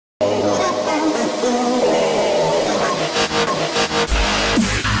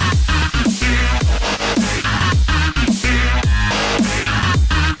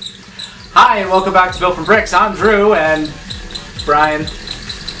Hi, and welcome back to Built from Bricks. I'm Drew, and Brian.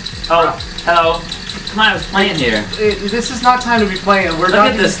 Oh, hello. Come on, I was playing here. This is not time to be playing. Look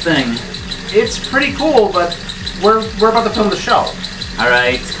at this thing. It's pretty cool, but we're about to film the show.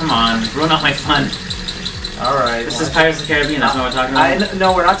 Alright, come on. Ruin all my fun. Alright. This is Pirates of the Caribbean, that's what we're talking about?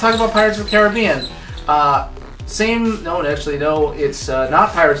 No, we're not talking about Pirates of the Caribbean. No, it's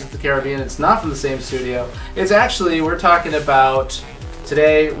not Pirates of the Caribbean. It's not from the same studio. It's actually,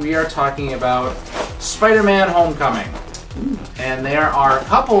 today we are talking about Spider-Man Homecoming. And there are a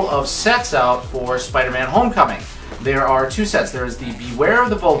couple of sets out for Spider-Man Homecoming. There are two sets. There is the Beware of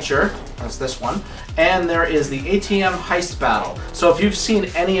the Vulture, that's this one, and there is the ATM Heist Battle. So if you've seen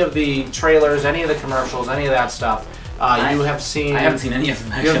any of the trailers, any of the commercials, any of that stuff, you have seen... I haven't seen any of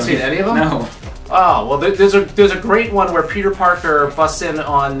them, actually. You haven't seen any of them? No. Oh, well, there's a great one where Peter Parker busts in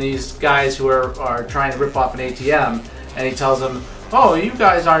on these guys who are trying to rip off an ATM, and he tells them, "Oh, you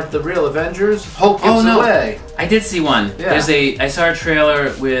guys aren't the real Avengers." Hulk gives away. I did see one. Yeah. I saw a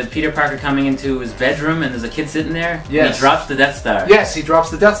trailer with Peter Parker coming into his bedroom, and there's a kid sitting there. Yes. And he drops the Death Star. Yes, he drops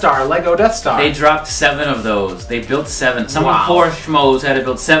the Death Star, a Lego Death Star. They dropped 7 of those. They built 7. Someone Wow. poor schmoes had to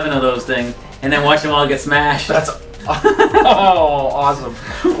build 7 of those things, and then watch them all get smashed. That's oh, awesome.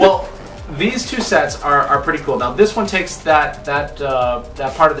 Well, these two sets are pretty cool. Now, this one takes that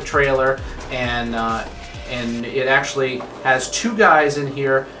part of the trailer and it actually has 2 guys in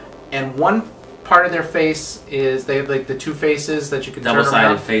here, and one part of their face is, they have like the 2 faces that you can turn around.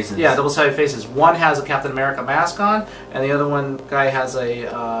 Double-sided faces. Yeah, double-sided faces. One has a Captain America mask on, and the other one guy has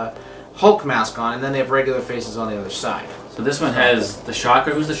a Hulk mask on, and then they have regular faces on the other side. So this one has the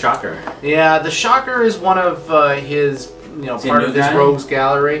Shocker. Who's the Shocker? Yeah, the Shocker is one of his, part of his rogues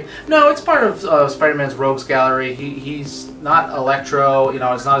gallery. No, it's part of Spider-Man's rogues gallery. He's not Electro.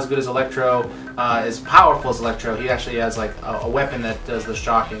 It's not as good as Electro, as powerful as Electro. He actually has like a weapon that does the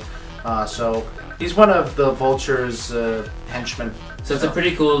shocking. So he's one of the Vulture's henchmen. So it's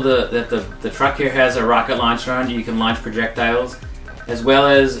pretty cool that the truck here has a rocket launcher on it. You can launch projectiles, as well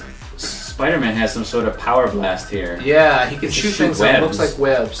as Spider-Man has some sort of power blast here. Yeah, he can shoot things that looks like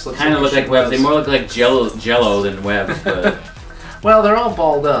webs. Kind of look like webs. They more look like jello than webs, but... Well, they're all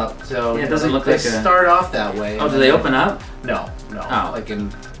balled up, so yeah, it doesn't look like they start off that way. Oh, do they open up? No. Oh. Like in,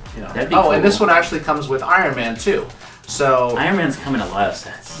 That'd be cool. And this one actually comes with Iron Man too. So Iron Man's come in a lot of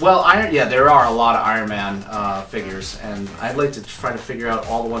sets. Well, there are a lot of Iron Man figures, and I'd like to try to figure out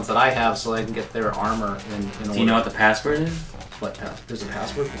all the ones that I have so I can get their armor in order. Do you know what the password is? What there's a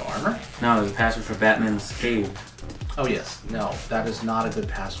password for the armor? No, there's a password for Batman's cave. Oh yes, no, that is not a good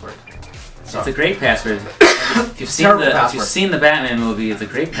password. It's a great password. If you've seen the Batman movie, it's a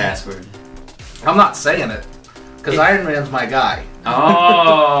great password. I'm not saying it, because Iron Man's my guy.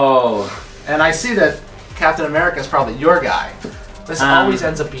 Oh. And I see that Captain America is probably your guy. This always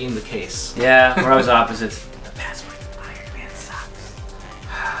ends up being the case. Yeah, we're always opposites. The password for Iron Man sucks.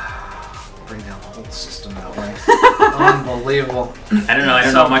 Bring down the whole system that way. Unbelievable. I don't know. I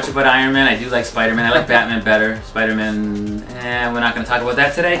don't know much about Iron Man. I do like Spider-Man. I like Batman better. Spider-Man, we're not going to talk about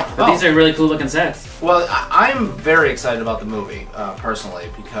that today. But these are really cool looking sets. Well, I'm very excited about the movie, personally,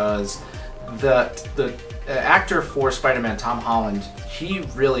 because the actor for Spider-Man, Tom Holland, he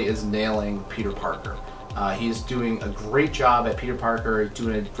really is nailing Peter Parker. He's doing a great job at Peter Parker. He's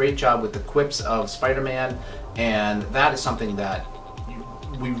doing a great job with the quips of Spider-Man, and that is something that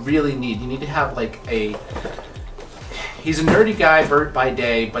we really need. You need to have like he's a nerdy guy by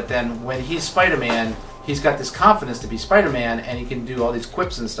day, but then when he's Spider-Man, he's got this confidence to be Spider-Man, and he can do all these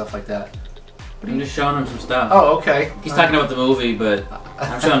quips and stuff like that. I'm just showing him some stuff. Oh, okay. He's talking about the movie, but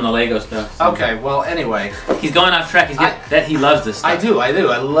I'm showing him the Lego stuff. So. Okay, well, anyway. He's going off track. He loves this stuff. I do.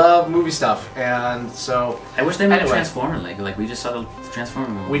 I love movie stuff, and so... I wish they made a Transformer Lego. Like, we just saw the Transformer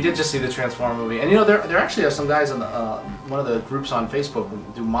movie. We did just see the Transformer movie. And, there actually are some guys on one of the groups on Facebook who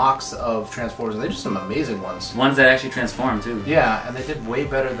do mocks of Transformers, and they do some amazing ones. Ones that actually transform, too. Yeah, and they did way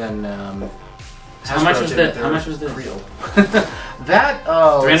better than... How much was this? Real. That,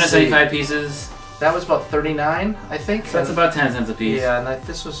 375 pieces. That was about $39, I think. So that's about 10 cents a piece. Yeah, and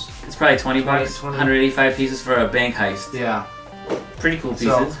this was... It's probably 20 bucks. 185 pieces for a bank heist. Yeah. Pretty cool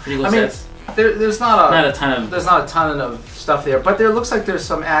pieces. Pretty cool sets. There's not a ton of... There's not a ton of stuff there, but there looks like there's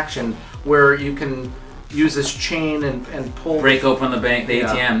some action where you can use this chain and pull... Break open the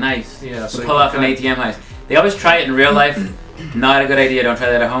ATM. Nice. Yeah. So pull off an ATM heist. They always try it in real life. Not a good idea. Don't try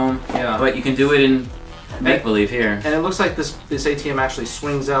that at home. Yeah. But you can do it in make-believe here. And it looks like this ATM actually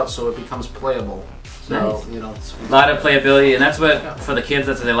swings out so it becomes playable. So, nice. A lot of playability, and that's what, for the kids,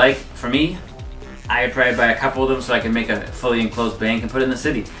 that's what they like. For me, I would probably buy a couple of them so I can make a fully enclosed bank and put it in the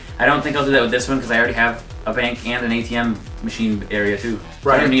city. I don't think I'll do that with this one because I already have a bank and an ATM machine area too.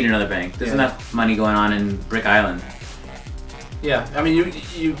 Right. I don't need another bank. There's enough money going on in Brick Island. Yeah, I mean you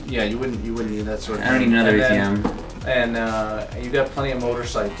wouldn't need that sort of thing. I don't need another ATM. And you got plenty of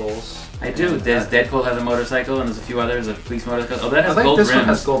motorcycles. I do. There's Deadpool has a motorcycle, and there's a few others, a police motorcycle. Oh, that has I think gold this rims. one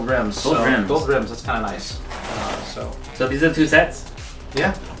has gold rims. Gold rims. Gold rims. That's kind of nice. So these are the two sets.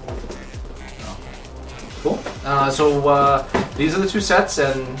 Yeah. Cool. So these are the two sets,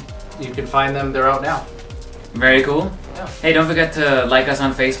 and you can find them. They're out now. Very cool. Yeah. Hey, don't forget to like us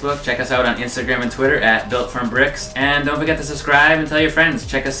on Facebook. Check us out on Instagram and Twitter at BuiltFromBricks. And don't forget to subscribe and tell your friends.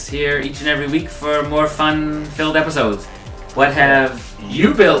 Check us here each and every week for more fun-filled episodes. What have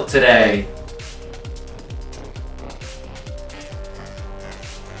you built today?